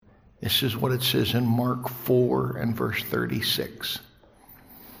This is what it says in Mark 4 and verse 36.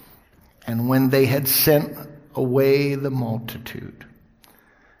 And when they had sent away the multitude,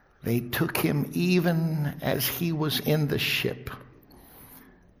 they took him even as he was in the ship.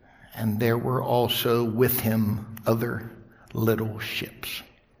 And there were also with him other little ships.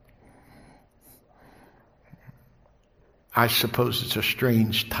 I suppose it's a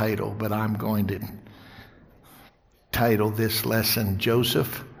strange title, but I'm going to title this lesson,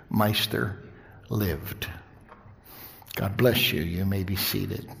 Joseph Meister Lived. God bless you. You may be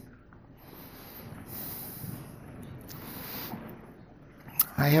seated.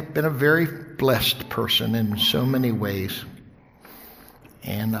 I have been a very blessed person in so many ways,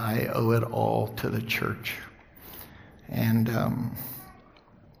 and I owe it all to the church. And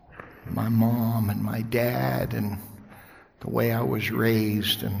my mom and my dad and the way I was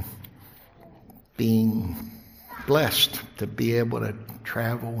raised, and being blessed to be able to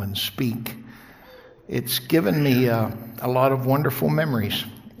travel and speak. It's given me a lot of wonderful memories,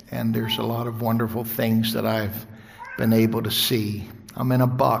 and there's a lot of wonderful things that I've been able to see. I'm in a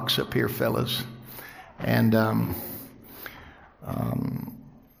box up here, fellas, and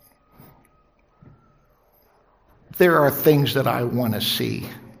there are things that I want to see.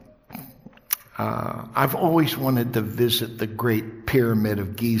 I've always wanted to visit the Great Pyramid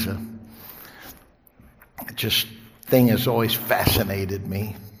of Giza. Just thing has always fascinated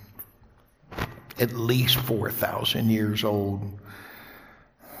me. At least 4,000 years old.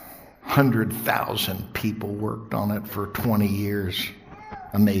 100,000 people worked on it for 20 years.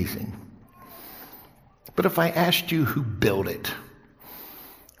 Amazing. But if I asked you who built it,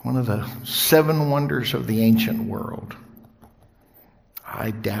 one of the 7 wonders of the ancient world,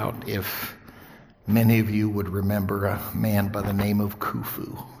 I doubt if many of you would remember a man by the name of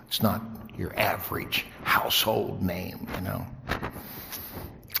Khufu. It's not your average household name, you know.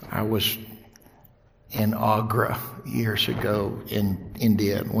 I was in Agra years ago in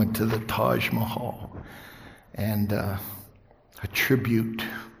India and went to the Taj Mahal, and a tribute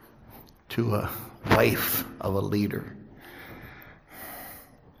to a wife of a leader.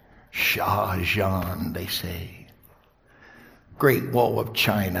 Shah Jahan, they say. Great Wall of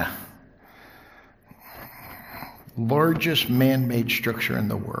China. Largest man-made structure in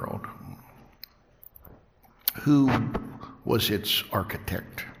the world. Who was its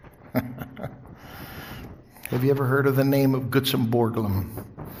architect? Have you ever heard of the name of Gutzon Borglum,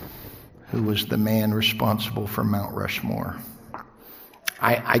 who was the man responsible for Mount Rushmore?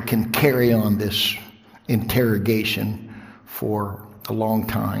 I can carry on this interrogation for a long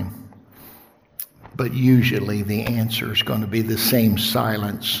time, but usually the answer is going to be the same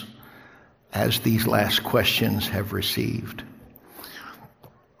silence as these last questions have received.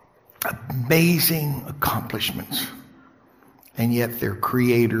 Amazing accomplishments, and yet their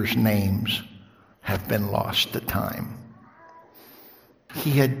creators' names have been lost to time.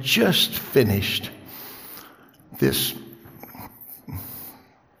 He had just finished this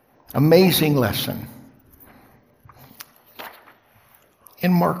amazing lesson.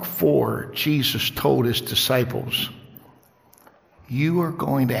 In Mark 4, Jesus told his disciples, you are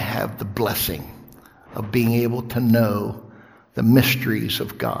going to have the blessing of being able to know the mysteries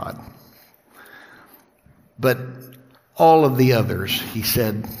of God. But all of the others, he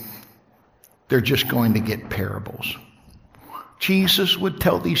said, they're just going to get parables. Jesus would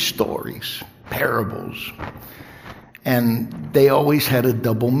tell these stories, parables, and they always had a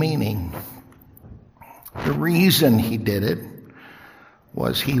double meaning. The reason he did it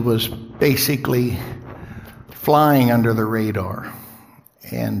was he was basically flying under the radar,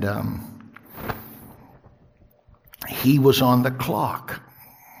 and he was on the clock,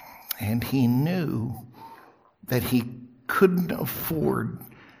 and he knew that he couldn't afford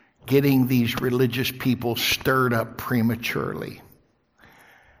getting these religious people stirred up prematurely.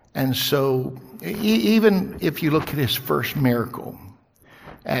 And so even if you look at his first miracle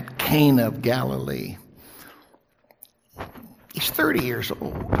at Cana of Galilee, he's 30 years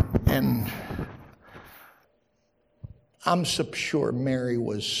old, and I'm so sure Mary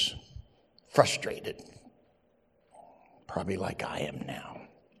was frustrated, probably like I am now.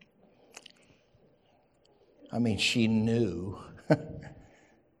 I mean, she knew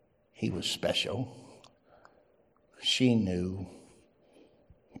he was special. She knew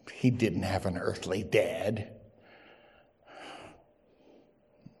he didn't have an earthly dad.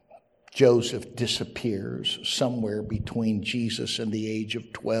 Joseph disappears somewhere between Jesus and the age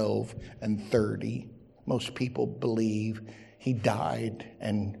of 12 and 30. Most people believe he died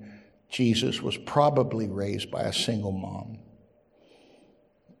and Jesus was probably raised by a single mom.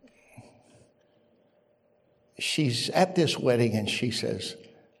 She's at this wedding and she says,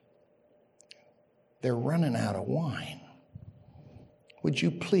 they're running out of wine. Would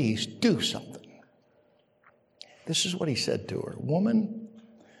you please do something? This is what he said to her. Woman,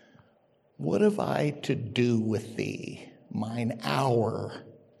 what have I to do with thee? Mine hour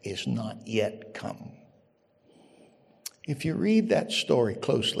is not yet come. If you read that story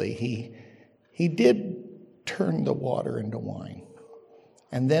closely, he did turn the water into wine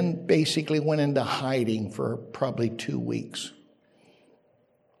and then basically went into hiding for probably 2 weeks.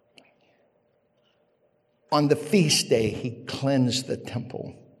 On the feast day, he cleansed the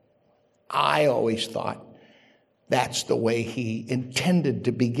temple. I always thought that's the way he intended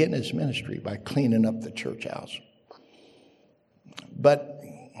to begin his ministry, by cleaning up the church house. But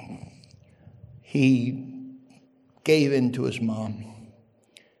he gave in to his mom,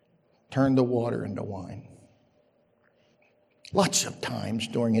 turned the water into wine. Lots of times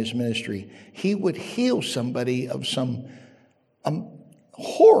during his ministry, he would heal somebody of some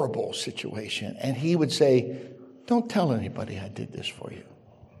horrible situation, and he would say, don't tell anybody I did this for you.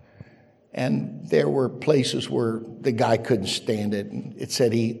 And there were places where the guy couldn't stand it, and it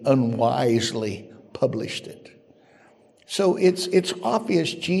said he unwisely published it. So it's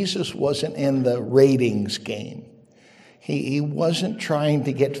obvious Jesus wasn't in the ratings game. He wasn't trying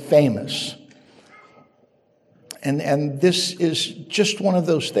to get famous. And this is just one of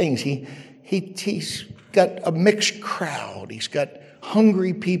those things. He's got a mixed crowd. He's got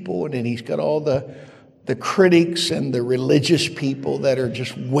hungry people, and then he's got all the critics and the religious people that are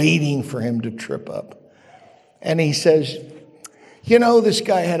just waiting for him to trip up. And he says, this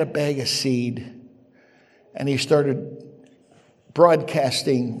guy had a bag of seed, and he started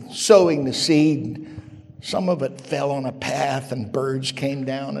broadcasting, sowing the seed. Some of it fell on a path, and birds came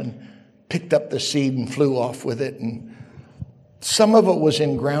down and picked up the seed and flew off with it. And some of it was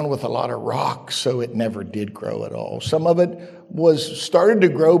in ground with a lot of rocks, so it never did grow at all. Some of it started to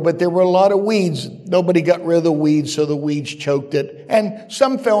grow, but there were a lot of weeds. Nobody got rid of the weeds, so the weeds choked it. And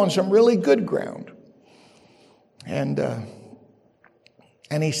some fell on some really good ground. And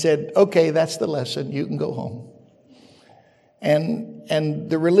he said, okay, that's the lesson. You can go home. And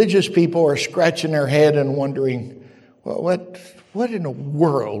the religious people are scratching their head and wondering, well, what in the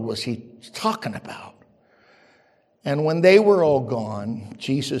world was he talking about? And when they were all gone,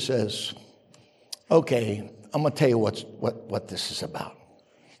 Jesus says, okay, I'm going to tell you what this is about.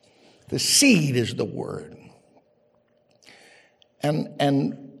 The seed is the word.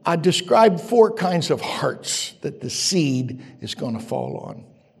 And I described 4 kinds of hearts that the seed is going to fall on.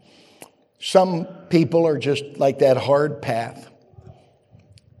 Some people are just like that hard path.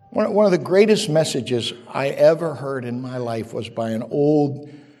 One of the greatest messages I ever heard in my life was by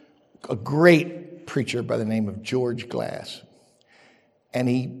a great preacher by the name of George Glass. And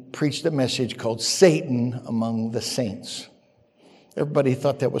he preached a message called Satan Among the Saints. Everybody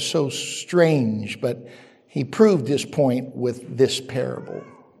thought that was so strange, but he proved his point with this parable.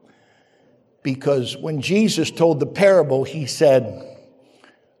 Because when Jesus told the parable, he said,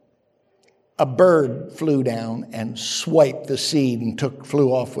 a bird flew down and swiped the seed and flew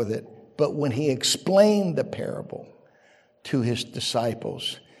off with it. But when he explained the parable to his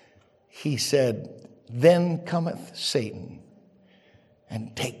disciples, he said, then cometh Satan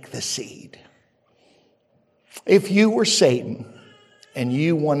and take the seed. If you were Satan and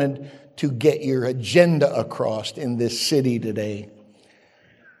you wanted to get your agenda across in this city today,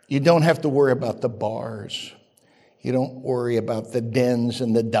 you don't have to worry about the bars. You don't worry about the dens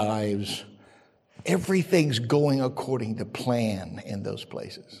and the dives. Everything's going according to plan in those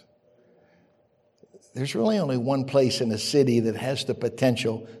places. There's really only one place in a city that has the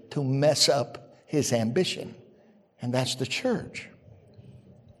potential to mess up his ambition, and that's the church.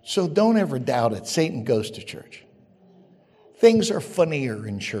 So don't ever doubt it. Satan goes to church. Things are funnier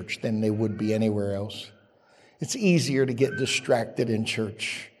in church than they would be anywhere else. It's easier to get distracted in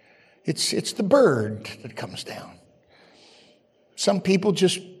church. It's the bird that comes down. Some people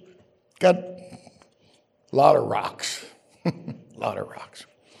just got a lot of rocks. A lot of rocks.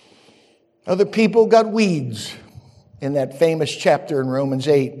 Other people got weeds. In that famous chapter in Romans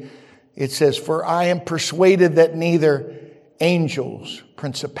 8, it says, for I am persuaded that neither angels,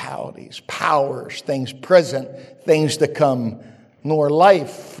 principalities, powers, things present, things to come, nor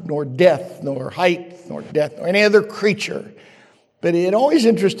life, nor death, nor height, nor depth, nor any other creature. But it always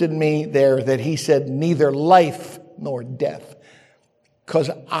interested me there that he said neither life nor death. Because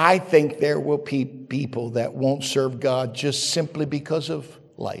I think there will be people that won't serve God just simply because of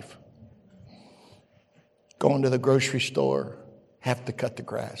life. Going to the grocery store, have to cut the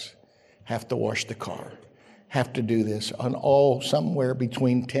grass, have to wash the car, have to do this on all somewhere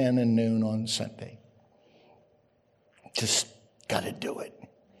between 10 and noon on Sunday. Just got to do it.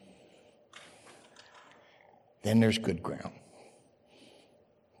 Then there's good ground.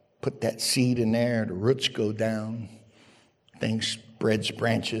 Put that seed in there, the roots go down, things spreads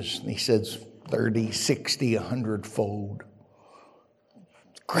branches, and he says 30, 60, 100-fold.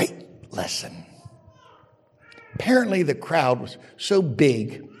 Great lesson. Apparently the crowd was so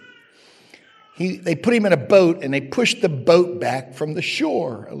big, they put him in a boat and they pushed the boat back from the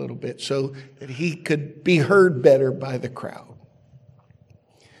shore a little bit so that he could be heard better by the crowd.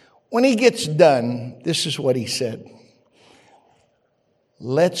 When he gets done, this is what he said.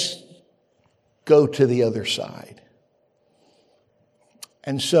 Let's go to the other side.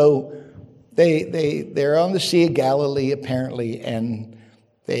 And so they're on the Sea of Galilee, apparently, and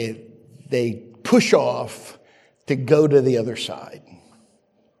they push off to go to the other side.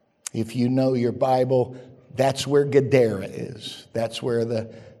 If you know your Bible, that's where Gadara is. That's where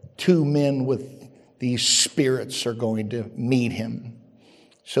the two men with these spirits are going to meet him.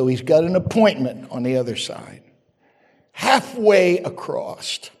 So he's got an appointment on the other side. Halfway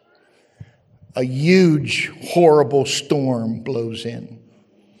across, a huge, horrible storm blows in.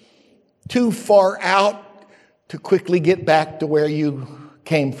 Too far out to quickly get back to where you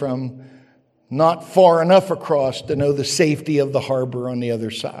came from. Not far enough across to know the safety of the harbor on the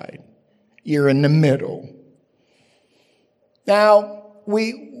other side. You're in the middle. Now,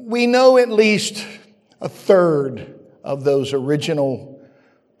 we know at least a third of those original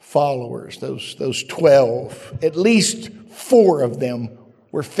followers, those 12. At least 4 of them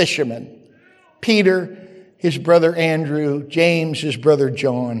were fishermen. Peter, his brother Andrew, James, his brother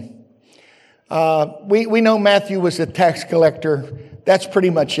John. We know Matthew was a tax collector. That's pretty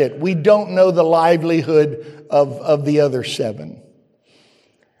much it. We don't know the livelihood of the other 7.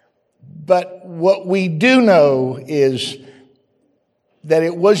 But what we do know is that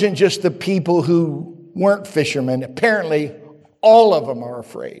it wasn't just the people who weren't fishermen. Apparently, all of them are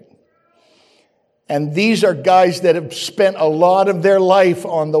afraid. And these are guys that have spent a lot of their life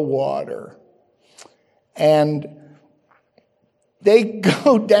on the water. And they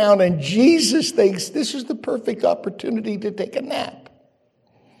go down, and Jesus thinks this is the perfect opportunity to take a nap.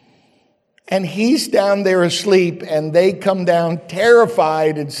 And he's down there asleep, and they come down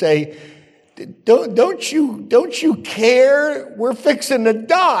terrified and say, don't you care? We're fixing to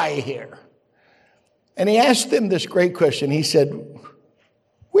die here. And he asked them this great question. He said,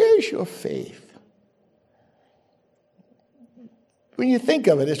 where's your faith? When you think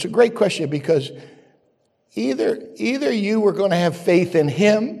of it, it's a great question because either you were going to have faith in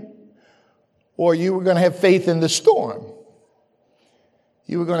him or you were going to have faith in the storm.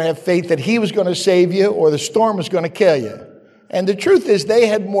 You were going to have faith that he was going to save you or the storm was going to kill you. And the truth is they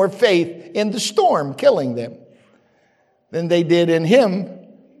had more faith in the storm killing them than they did in him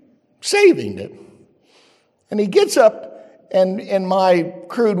saving them. And he gets up and in my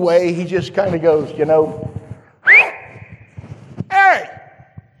crude way, he just kind of goes, hey,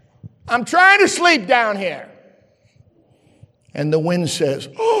 I'm trying to sleep down here. And the wind says,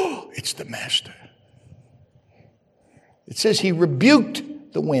 oh, it's the master. It says he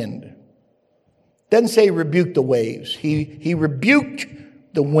rebuked the wind. Doesn't say rebuked the waves. He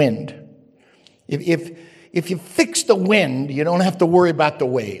rebuked the wind. If you fix the wind, you don't have to worry about the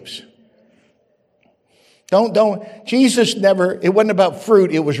waves. Jesus never, it wasn't about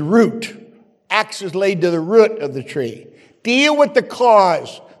fruit, it was root. Axe is laid to the root of the tree. Deal with the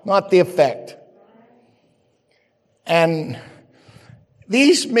cause, not the effect. And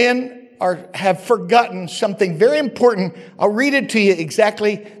these men have forgotten something very important. I'll read it to you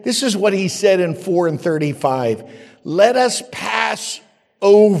exactly. This is what he said in 4:35. Let us pass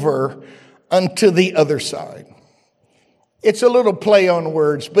over unto the other side. It's a little play on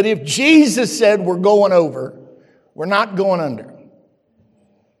words, but if Jesus said we're going over, we're not going under.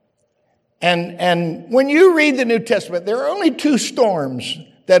 And when you read the New Testament, there are only 2 storms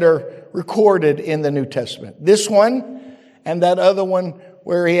that are recorded in the New Testament. This one and that other one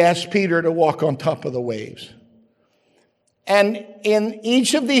where he asked Peter to walk on top of the waves. And in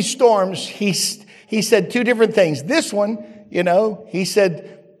each of these storms, he said 2 different things. This one, he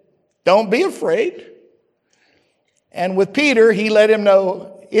said, don't be afraid. And with Peter, he let him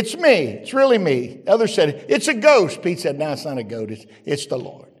know, it's me. It's really me. Others said, it's a ghost. Pete said, no, it's not a ghost. It's the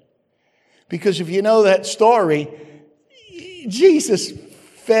Lord. Because if you know that story, Jesus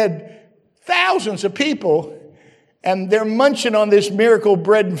fed thousands of people and they're munching on this miracle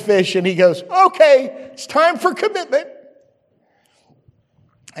bread and fish. And he goes, okay, it's time for commitment.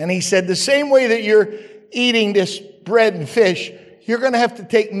 And he said, the same way that you're eating this bread and fish, you're going to have to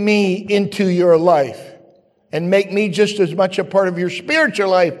take me into your life and make me just as much a part of your spiritual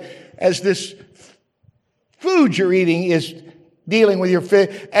life as this food you're eating is dealing with your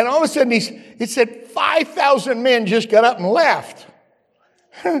fish. And all of a sudden, it said 5,000 men just got up and left.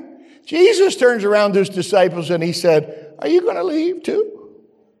 Jesus turns around to his disciples and he said, are you going to leave too?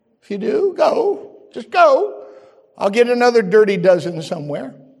 If you do, go. Just go. I'll get another dirty dozen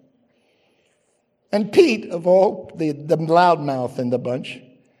somewhere. And Pete, of all the loudmouth in the bunch,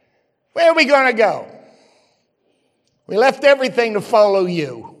 where are we going to go? We left everything to follow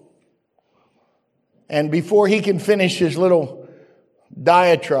you. And before he can finish his little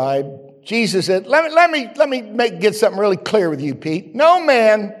diatribe, Jesus said, let me get something really clear with you, Pete. No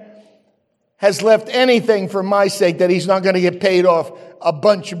man has left anything for my sake that he's not going to get paid off a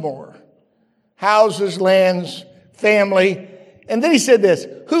bunch more. Houses, lands, family. And then he said this,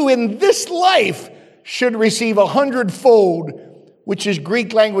 who in this life should receive 100-fold, which is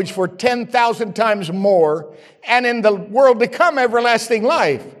Greek language for 10,000 times more, and in the world to come, everlasting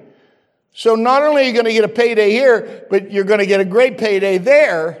life. So not only are you going to get a payday here, but you're going to get a great payday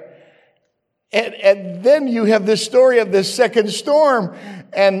there. And then you have this story of this second storm.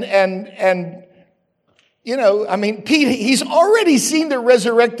 And you know, I mean, Pete, he's already seen the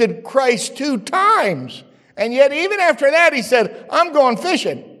resurrected Christ 2 times. And yet even after that, he said, I'm going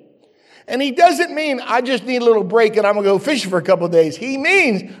fishing. And he doesn't mean I just need a little break and I'm going to go fishing for a couple of days. He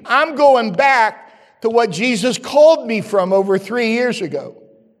means I'm going back to what Jesus called me from over 3 years ago.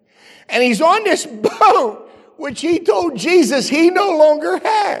 And he's on this boat, which he told Jesus he no longer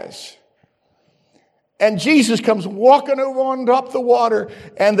has. And Jesus comes walking over on top the water.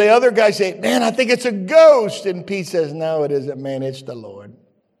 And the other guys say, man, I think it's a ghost. And Pete says, no, it isn't, man. It's the Lord.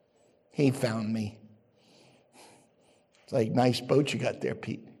 He found me. It's like, nice boat you got there,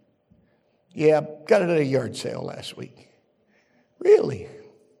 Pete. Yeah, got it at a yard sale last week. Really?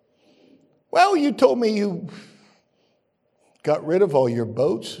 Well, you told me you got rid of all your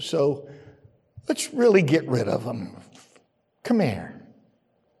boats, so let's really get rid of them. Come here.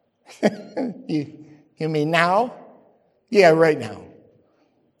 You mean now? Yeah, right now.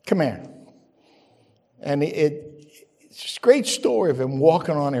 Come here. And it's a great story of him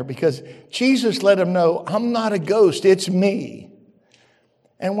walking on there because Jesus let him know, I'm not a ghost, it's me.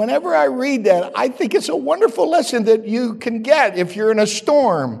 And whenever I read that, I think it's a wonderful lesson that you can get if you're in a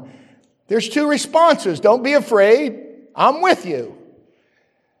storm. There's 2 responses. Don't be afraid. I'm with you.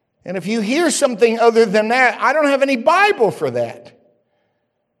 And if you hear something other than that, I don't have any Bible for that.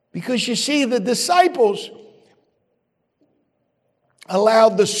 Because you see, the disciples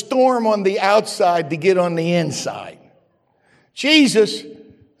allowed the storm on the outside to get on the inside. Jesus,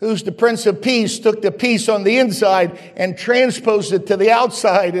 who's the Prince of Peace, took the peace on the inside and transposed it to the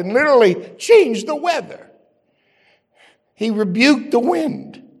outside and literally changed the weather. He rebuked the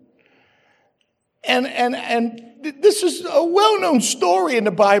wind. And this is a well-known story in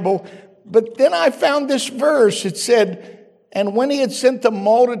the Bible, but then I found this verse. It said, and when he had sent the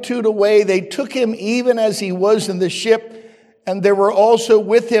multitude away, they took him even as he was in the ship, and there were also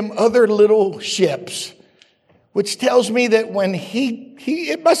with him other little ships. Which tells me that when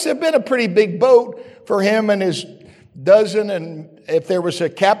it must have been a pretty big boat for him and his dozen, and if there was a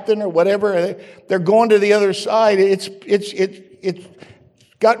captain or whatever, they're going to the other side. It's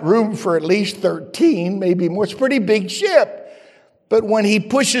got room for at least 13, maybe more. It's a pretty big ship. But when he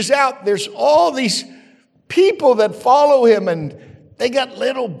pushes out, there's all these people that follow him, and they got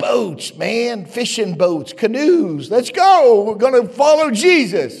little boats, man, fishing boats, canoes. Let's go. We're going to follow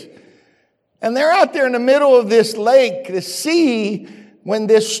Jesus. And they're out there in the middle of this lake, this sea, when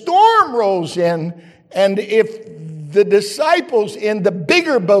this storm rolls in. And if the disciples in the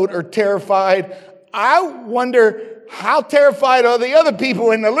bigger boat are terrified, I wonder how terrified are the other people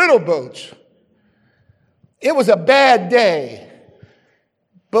in the little boats. It was a bad day.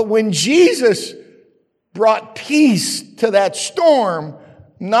 But when Jesus brought peace to that storm,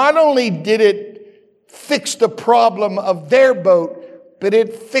 not only did it fix the problem of their boat, but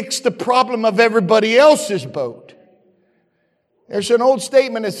it fixed the problem of everybody else's boat. There's an old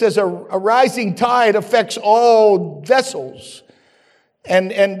statement that says a rising tide affects all vessels.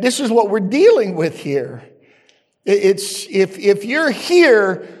 And this is what we're dealing with here. It's if you're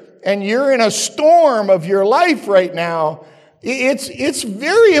here and you're in a storm of your life right now, it's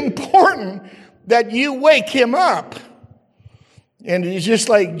very important that you wake him up. And it's just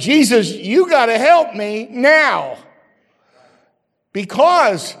like, Jesus, you got to help me now.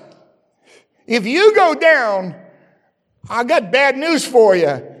 Because if you go down, I got bad news for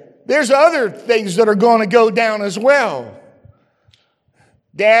you. There's other things that are going to go down as well.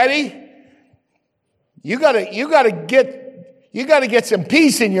 Daddy, you got to get some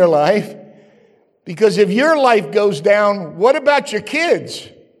peace in your life, because if your life goes down, what about your kids?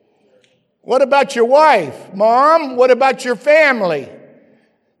 What about your wife? Mom, what about your family?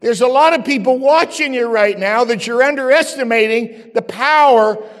 There's a lot of people watching you right now that you're underestimating the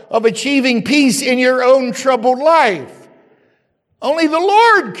power of achieving peace in your own troubled life. Only the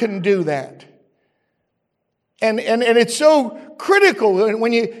Lord can do that. And it's so critical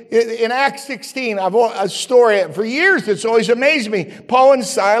when you, in Acts 16, I've a story for years that's always amazed me. Paul and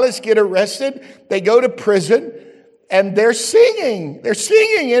Silas get arrested. They go to prison and they're singing. They're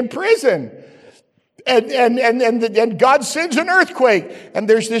singing in prison. And God sends an earthquake. And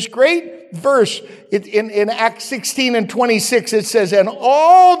there's this great verse in Acts 16 and 26. It says, and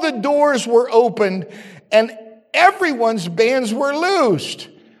all the doors were opened and everyone's bands were loosed.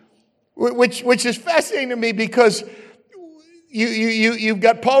 Which is fascinating to me because you've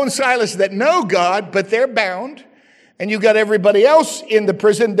got Paul and Silas that know God, but they're bound. And you've got everybody else in the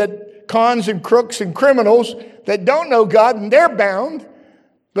prison that cons and crooks and criminals that don't know God and they're bound.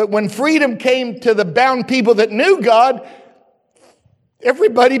 But when freedom came to the bound people that knew God,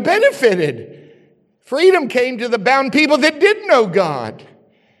 everybody benefited. Freedom came to the bound people that didn't know God.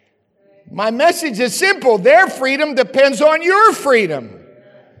 My message is simple. Their freedom depends on your freedom.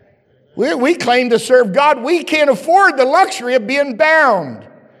 We claim to serve God. We can't afford the luxury of being bound.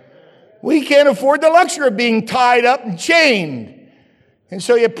 We can't afford the luxury of being tied up and chained. And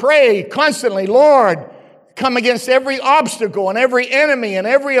so you pray constantly, Lord, come against every obstacle and every enemy and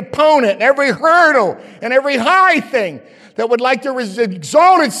every opponent and every hurdle and every high thing that would like to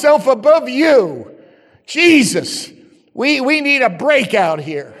exalt itself above you. Jesus, we need a breakout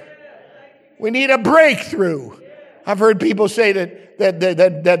here. We need a breakthrough. I've heard people say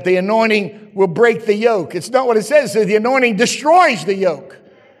that the anointing will break the yoke. It's not what it says. It says the anointing destroys the yoke.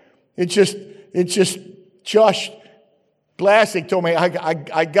 It's just Josh Blasek told me,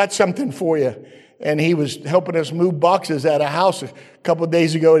 I got something for you. And he was helping us move boxes out of house a couple of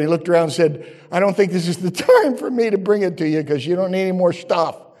days ago. And he looked around and said, I don't think this is the time for me to bring it to you because you don't need any more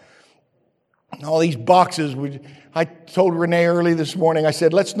stuff. And all these boxes. I told Renee early this morning, I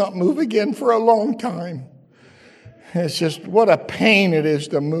said, let's not move again for a long time. It's just what a pain it is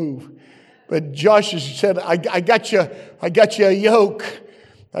to move. But Josh has said, I got you a yoke.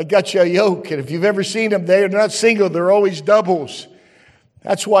 I got you a yoke. And if you've ever seen them, they're not single, they're always doubles.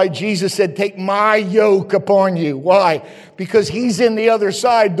 That's why Jesus said, take my yoke upon you. Why? Because he's in the other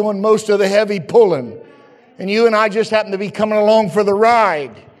side doing most of the heavy pulling. And you and I just happen to be coming along for the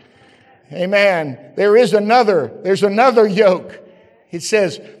ride. Amen. There's another yoke. It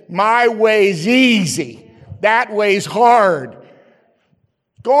says, my way's easy. That way's hard.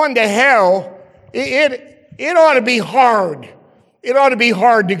 Going to hell, it ought to be hard. It ought to be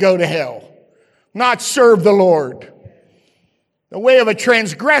hard to go to hell. Not serve the Lord. The way of a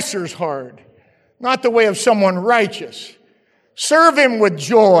transgressor is hard, not the way of someone righteous. Serve him with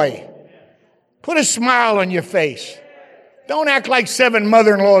joy. Put a smile on your face. Don't act like 7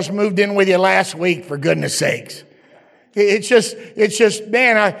 mother-in-laws moved in with you last week, for goodness sakes. It's just,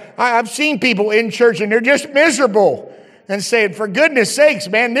 man, I've seen people in church and they're just miserable and saying, for goodness sakes,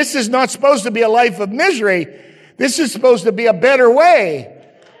 man, this is not supposed to be a life of misery. This is supposed to be a better way.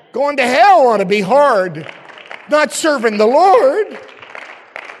 Going to hell ought to be hard. Not serving the Lord.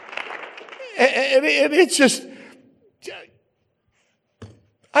 And it's just,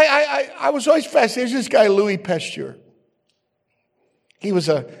 I was always fascinated. There's this guy, Louis Pasteur. He was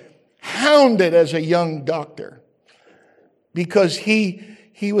hounded as a young doctor because he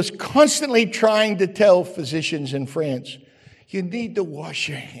was constantly trying to tell physicians in France, you need to wash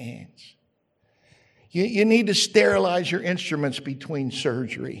your hands. You need to sterilize your instruments between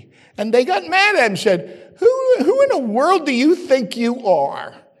surgery. And they got mad at him and said, who in the world do you think you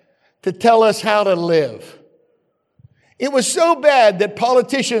are to tell us how to live? It was so bad that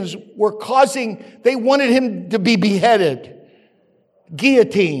politicians they wanted him to be beheaded,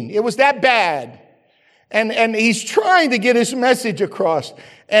 guillotined. It was that bad. And he's trying to get his message across.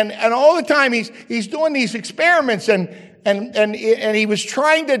 And all the time he's doing these experiments and he was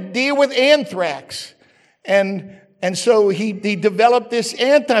trying to deal with anthrax. And so he developed this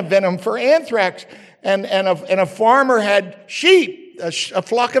antivenom for anthrax. And a farmer had sheep, a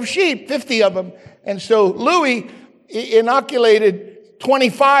flock of sheep, 50 of them. And so Louis inoculated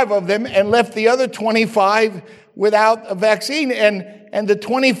 25 of them and left the other 25 without a vaccine. And the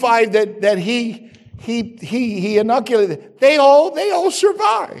 25 that he inoculated, they all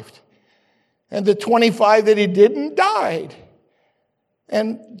survived. And the 25 that he didn't died.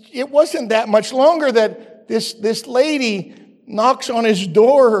 And it wasn't that much longer that this lady knocks on his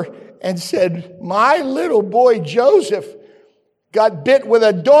door and said, my little boy Joseph got bit with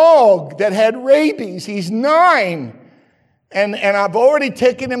a dog that had rabies. He's 9. And I've already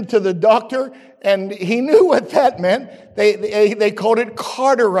taken him to the doctor, and he knew what that meant. They called it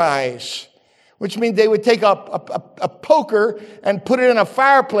cauterize, which means they would take a poker and put it in a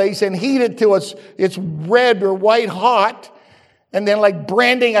fireplace and heat it till it's red or white hot. And then like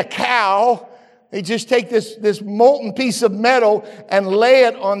branding a cow, they just take this molten piece of metal and lay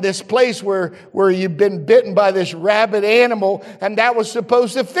it on this place where you've been bitten by this rabid animal, and that was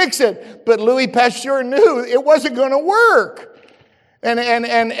supposed to fix it. But Louis Pasteur knew it wasn't going to work.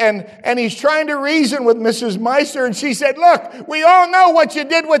 And he's trying to reason with Mrs. Meister, and she said, look, we all know what you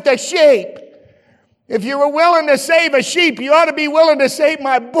did with the sheep. If you were willing to save a sheep, you ought to be willing to save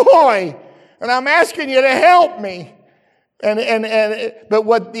my boy. And I'm asking you to help me. But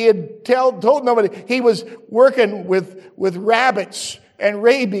what he had told nobody, he was working with rabbits and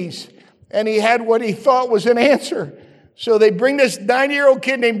rabies, and he had what he thought was an answer. So they bring this 9-year-old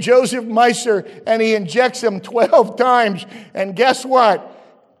kid named Joseph Meister, and he injects him 12 times. And guess what?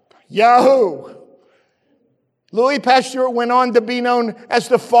 Yahoo! Louis Pasteur went on to be known as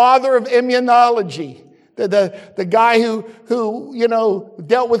the father of immunology. The guy who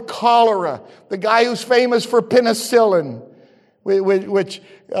dealt with cholera. The guy who's famous for penicillin, which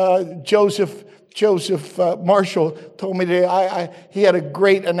Joseph Marshall told me today. He had a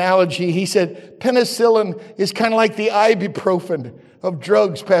great analogy. He said, penicillin is kind of like the ibuprofen of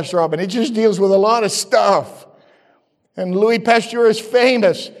drugs, Pastor Robin. It just deals with a lot of stuff. And Louis Pasteur is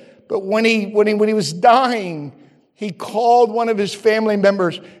famous. But when he was dying, he called one of his family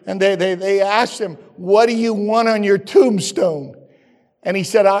members, and they asked him, what do you want on your tombstone? And he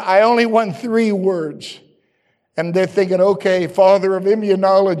said, I only want 3 words. And they're thinking, okay, father of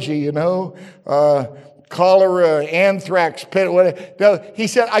immunology, cholera, anthrax, whatever. No, he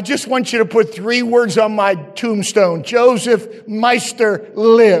said, I just want you to put 3 words on my tombstone. Joseph Meister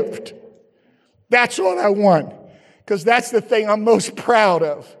lived. That's what I want. Because that's the thing I'm most proud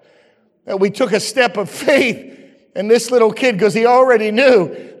of. That we took a step of faith. And this little kid, because he already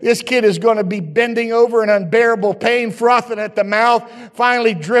knew this kid is going to be bending over in unbearable pain, frothing at the mouth,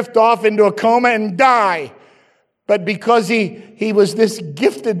 finally drift off into a coma and die. But because he was this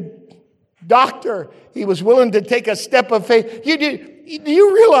gifted doctor, he was willing to take a step of faith. Do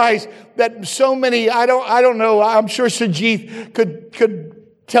you realize that so many, I don't know, I'm sure Sajith could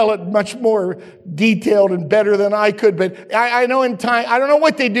tell it much more detailed and better than I could, but I know in time, I don't know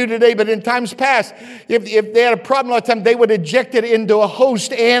what they do today, but in times past, if they had a problem, a lot of times they would inject it into a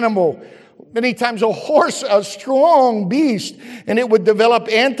host animal. Many times a horse, a strong beast, and it would develop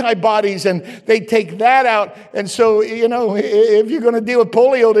antibodies, and they'd take that out. And so, if you're going to deal with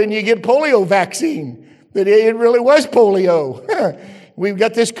polio, then you get polio vaccine. But it really was polio. We've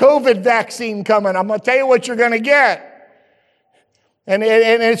got this COVID vaccine coming. I'm going to tell you what you're going to get. And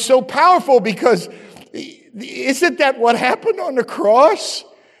it's so powerful because isn't that what happened on the cross?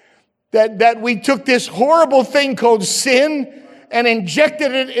 That we took this horrible thing called sin and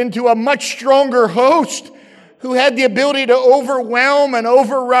injected it into a much stronger host who had the ability to overwhelm and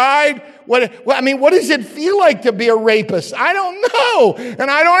override. What does it feel like to be a rapist? I don't know.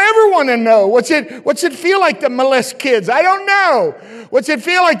 And I don't ever want to know. What's it feel like to molest kids? I don't know. What's it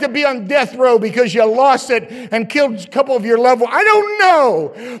feel like to be on death row because you lost it and killed a couple of your loved ones? I don't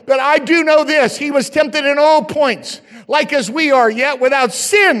know. But I do know this. He was tempted in all points, like as we are, yet without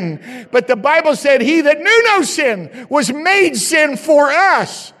sin. But the Bible said he that knew no sin was made sin for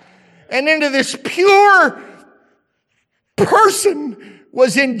us. And into this pure person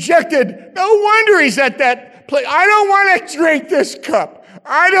was injected. No wonder he's at that place. I don't want to drink this cup.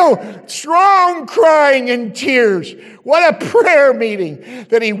 Strong crying and tears. What a prayer meeting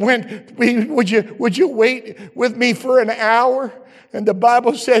that he went. Would you wait with me for an hour? And the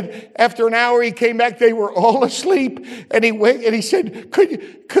Bible said after an hour he came back, they were all asleep. And he said,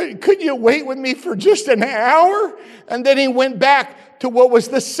 could you wait with me for just an hour? And then he went back to what was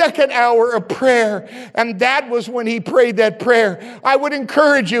the second hour of prayer. And that was when he prayed that prayer. I would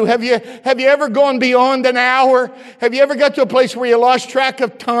encourage you, have you ever gone beyond an hour? Have you ever got to a place where you lost track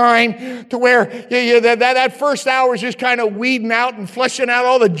of time to where that first hour is just kind of weeding out and flushing out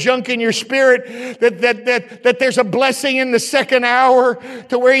all the junk in your spirit? That there's a blessing in the second hour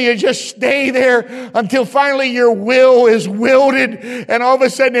to where you just stay there until finally your will is wielded and all of a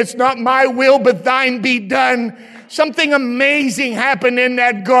sudden it's not my will but thine be done. Something amazing happened in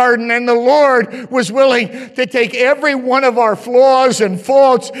that garden, and the Lord was willing to take every one of our flaws and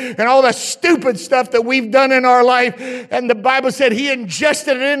faults and all the stupid stuff that we've done in our life. And the Bible said he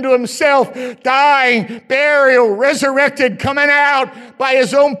ingested it into himself, dying, burial, resurrected, coming out by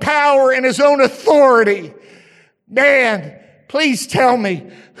his own power and his own authority. Man, Please tell me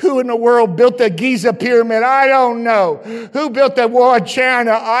who in the world built the Giza pyramid. I don't know. Who built the wall of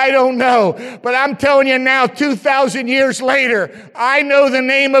China? I don't know. But I'm telling you now, 2,000 years later, I know the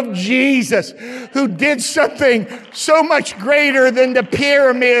name of Jesus, who did something so much greater than the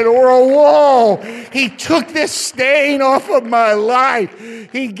pyramid or a wall. He took this stain off of my life.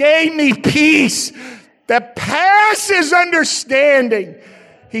 He gave me peace that passes understanding.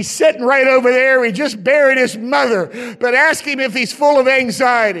 He's sitting right over there. He just buried his mother. But ask him if he's full of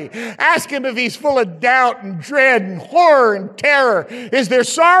anxiety. Ask him if he's full of doubt and dread and horror and terror. Is there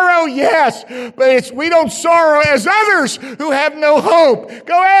sorrow? Yes. But we don't sorrow as others who have no hope.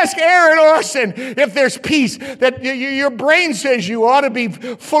 Go ask Aaron Austin if there's peace. That your brain says you ought to be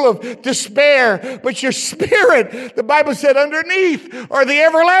full of despair. But your spirit, the Bible said, underneath are the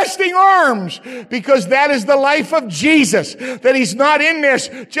everlasting arms. Because that is the life of Jesus. That he's not in this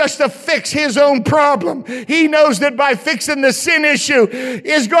just to fix his own problem. He knows that by fixing the sin issue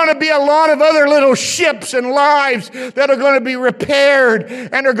is going to be a lot of other little ships and lives that are going to be repaired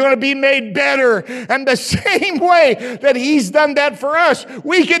and are going to be made better. And the same way that he's done that for us,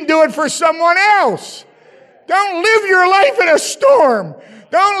 we can do it for someone else. Don't live your life in a storm.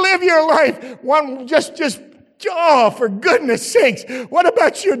 Don't live your life oh, for goodness sakes, what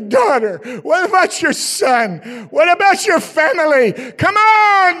about your daughter? What about your son? What about your family? Come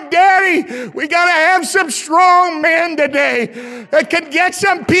on, Daddy. We got to have some strong men today that can get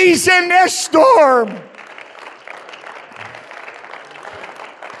some peace in this storm.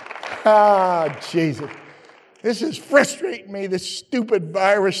 Ah, Jesus. This is frustrating me, this stupid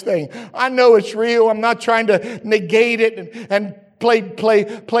virus thing. I know it's real. I'm not trying to negate it and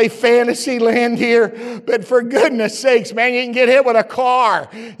play fantasy land here. But for goodness sakes, man, you can get hit with a car.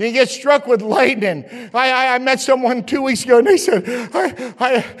 You can get struck with lightning. I met someone 2 weeks ago and they said,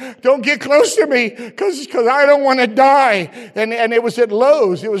 I don't get close to me because I don't want to die. And it was at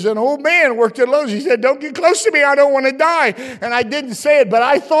Lowe's. It was an old man worked at Lowe's. He said, don't get close to me. I don't want to die. And I didn't say it, but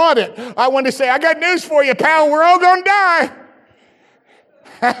I thought it. I wanted to say, I got news for you, pal. We're all going to die.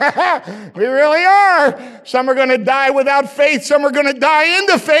 We really are. Some are going to die without faith. Some are going to die in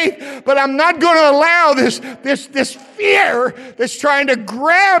the faith. But I'm not going to allow this fear that's trying to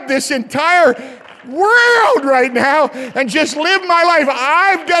grab this entire world right now and just live my life.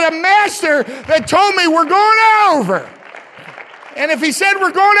 I've got a master that told me we're going over. And if he said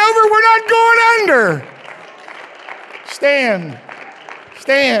we're going over, we're not going under.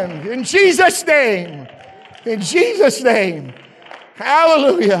 Stand. In Jesus' name. In Jesus' name.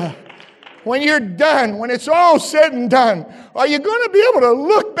 Hallelujah. When you're done, when it's all said and done, are you going to be able to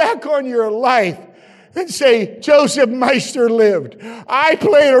look back on your life and say, Joseph Meister lived. I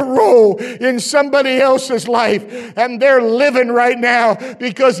played a role in somebody else's life, and they're living right now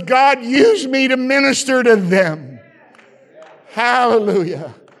because God used me to minister to them.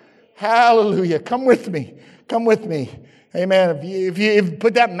 Hallelujah. Hallelujah. Come with me. Amen. If you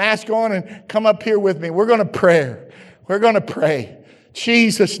put that mask on and come up here with me, we're going to pray. We're going to pray.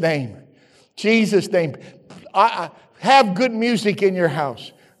 Jesus' name. Have good music in your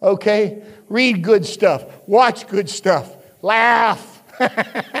house, okay? Read good stuff. Watch good stuff. Laugh.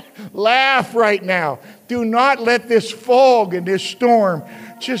 Laugh right now. Do not let this fog and this storm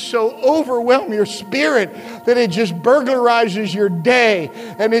just so overwhelm your spirit that it just burglarizes your day.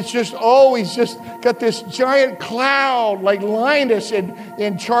 And it's just always just got this giant cloud like Linus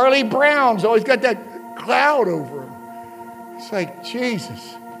in Charlie Brown's always got that cloud over him. It's like,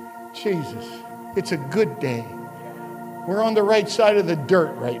 Jesus, it's a good day. We're on the right side of the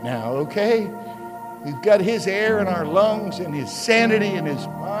dirt right now, okay? We've got his air in our lungs and his sanity in his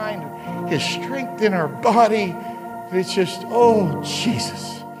mind, his strength in our body. And it's just, oh,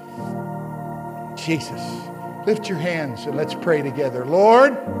 Jesus. Lift your hands and let's pray together.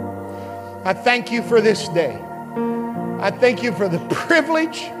 Lord, I thank you for this day. I thank you for the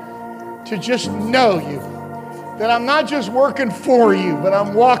privilege to just know you. That I'm not just working for you, but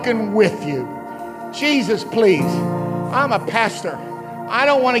I'm walking with you. Jesus, please. I'm a pastor. I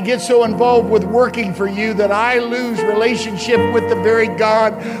don't want to get so involved with working for you that I lose relationship with the very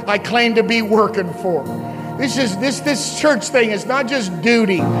God I claim to be working for. This church thing is not just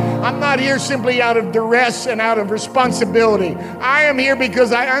duty. I'm not here simply out of duress and out of responsibility. I am here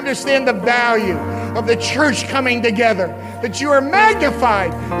because I understand the value of the church coming together, that you are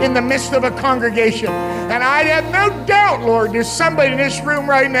magnified in the midst of a congregation. And I have no doubt, Lord, there's somebody in this room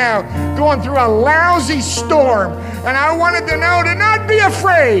right now going through a lousy storm. And I wanted to know to not be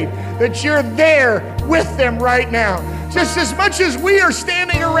afraid that you're there with them right now. Just as much as we are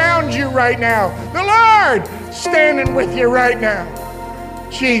standing around you right now, the Lord standing with you right now.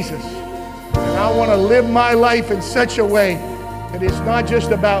 Jesus. And I want to live my life in such a way that it's not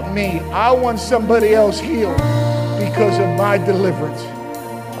just about me. I want somebody else healed because of my deliverance.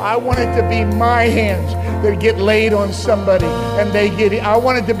 I want it to be my hands that get laid on somebody and they get it. I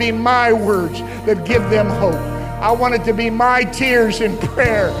want it to be my words that give them hope. I want it to be my tears in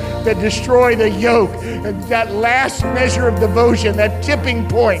prayer that destroy the yoke. And that last measure of devotion, that tipping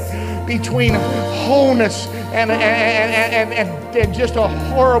point between wholeness and just a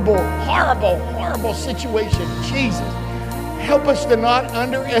horrible, horrible, horrible situation. Jesus, help us to not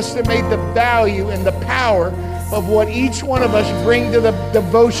underestimate the value and the power of what each one of us bring to the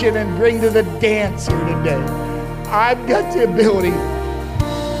devotion and bring to the dance here today. I've got the ability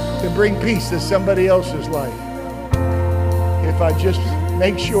to bring peace to somebody else's life if I just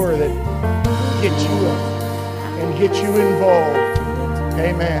make sure that get you up and get you involved.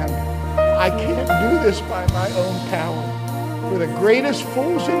 Amen. I can't do this by my own power. We're the greatest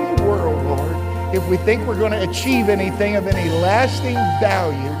fools in the world, Lord, if we think we're going to achieve anything of any lasting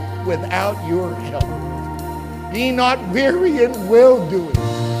value without your help. Be not weary in well-doing,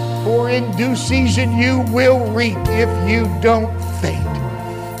 for in due season you will reap if you don't faint.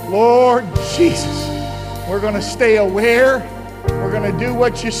 Lord Jesus, we're going to stay aware. We're going to do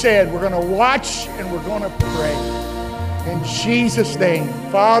what you said. We're going to watch and we're going to pray. In Jesus' name,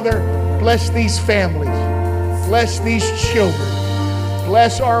 Father, bless these families. Bless these children.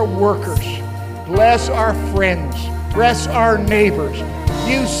 Bless our workers. Bless our friends. Bless our neighbors.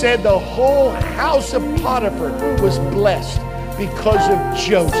 You said the whole house of Potiphar was blessed because of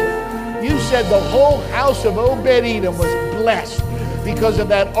Joseph. You said the whole house of Obed-Edom was blessed because of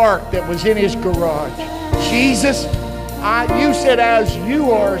that ark that was in his garage. Jesus, you said as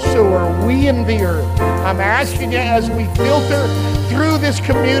you are, so are we in the earth. I'm asking you as we filter through this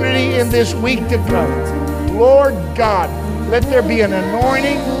community in this week to come, Lord God, let there be an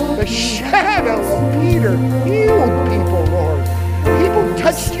anointing. The shadow of Peter healed people, Lord. People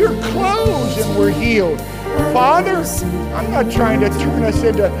touched your clothes and were healed. Father, I'm not trying to turn us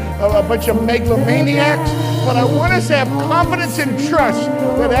into a bunch of megalomaniacs, but I want us to have confidence and trust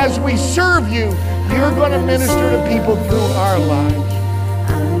that as we serve you, you're going to minister to people through our lives.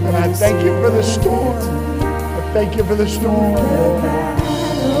 And I thank you for the storm. I thank you for the storm.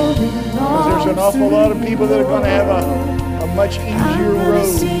 Because there's an awful lot of people that are going to have a much easier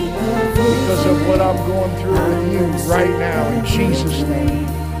road because of what I'm going through with you right now in Jesus' name.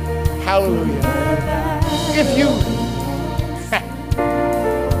 Hallelujah. If you,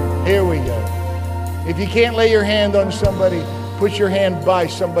 here we go. If you can't lay your hand on somebody, put your hand by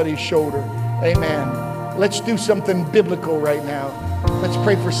somebody's shoulder. Amen. Let's do something biblical right now. Let's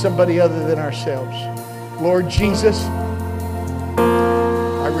pray for somebody other than ourselves. Lord Jesus,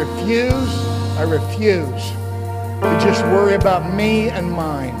 I refuse to just worry about me and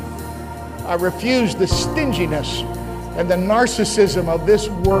mine. I refuse the stinginess and the narcissism of this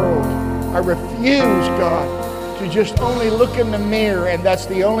world. I refuse, God, to just only look in the mirror and that's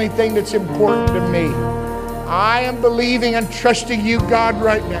the only thing that's important to me. I am believing and trusting you, God,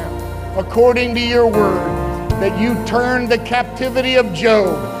 right now, according to your word, that you turned the captivity of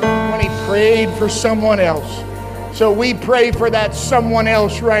Job when he prayed for someone else. So we pray for that someone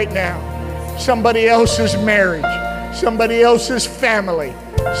else right now. Somebody else's marriage, somebody else's family,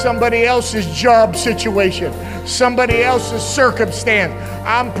 somebody else's job situation, somebody else's circumstance.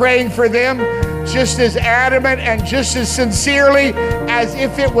 I'm praying for them just as adamant and just as sincerely as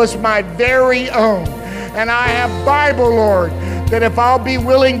if it was my very own. And I have Bible, Lord, that if I'll be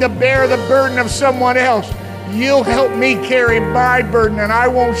willing to bear the burden of someone else, you'll help me carry my burden and I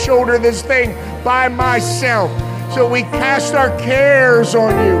won't shoulder this thing by myself. So we cast our cares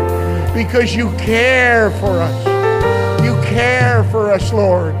on you because you care for us. You care for us,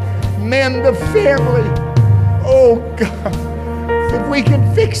 Lord. Mend the family. Oh, God. If we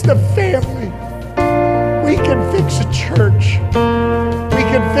can fix the family, we can fix a church. We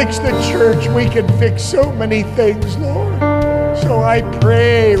can fix the church. We can fix so many things, Lord. So I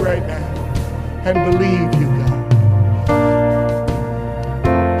pray right now and believe you, God.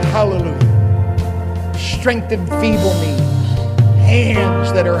 Hallelujah. Strengthen feeble knees,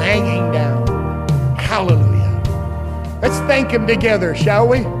 hands that are hanging down. Hallelujah. Let's thank him together, shall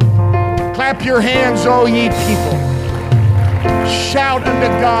we? Clap your hands, all ye people. Shout unto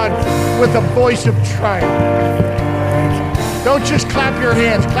God with a voice of triumph. Don't just clap your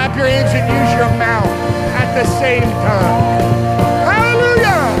hands. Clap your hands and use your mouth at the same time.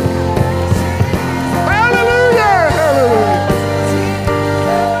 Hallelujah! Hallelujah! Hallelujah!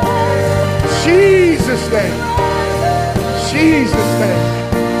 Jesus' name. Jesus' name.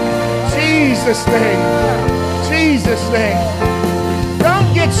 Jesus' name. Jesus' name.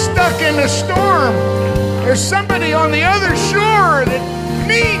 Don't get stuck in the storm. There's somebody on the other shore that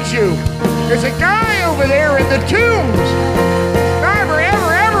needs you. There's a guy over there in the tombs. Never,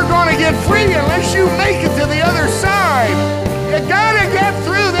 ever going to get free unless you make it to the other side. You got to get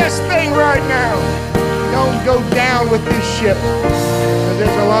through this thing right now. Don't go down with this ship.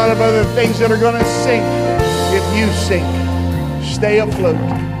 There's a lot of other things that are going to sink if you sink. Stay afloat.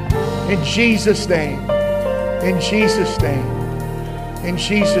 In Jesus' name. In Jesus' name. In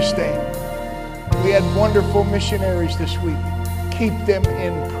Jesus' name. We had wonderful missionaries this week. Keep them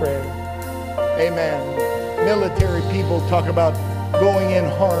in prayer. Amen. Military people talk about going in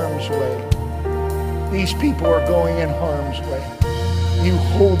harm's way. These people are going in harm's way. You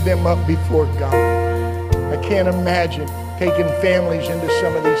hold them up before God. I can't imagine taking families into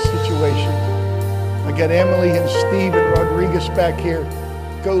some of these situations. I got Emily and Steve and Rodriguez back here.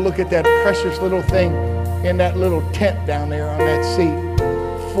 Go look at that precious little thing in that little tent down there on that seat.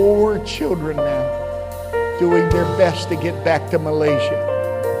 4 children now doing their best to get back to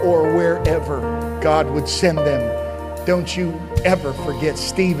Malaysia or wherever God would send them. Don't you ever forget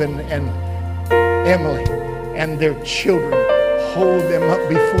Stephen and Emily and their children. Hold them up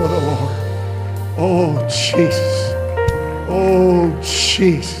before the Lord. Oh, Jesus. Oh,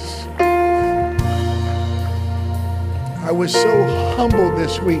 Jesus. I was so humbled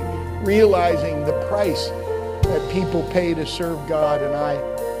this week realizing the price that people pay to serve God, and I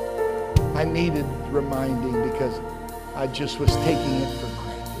needed reminding because I just was taking it for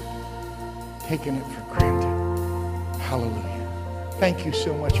granted. Taking it for granted. Hallelujah. Thank you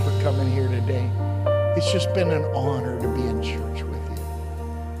so much for coming here today. It's just been an honor to be in church with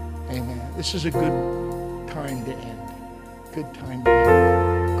you. Amen. This is a good time to end. Good time to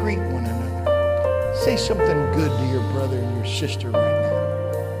end. Greet one another. Say something good to your brother and your sister right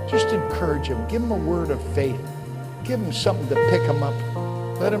now. Just encourage them. Give them a word of faith. Give them something to pick them up.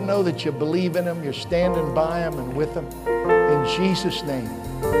 Let them know that you believe in them. You're standing by them and with them. In Jesus' name.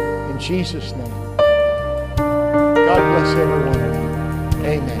 In Jesus' name. God bless every one of you.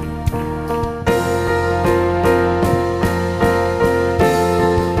 Amen.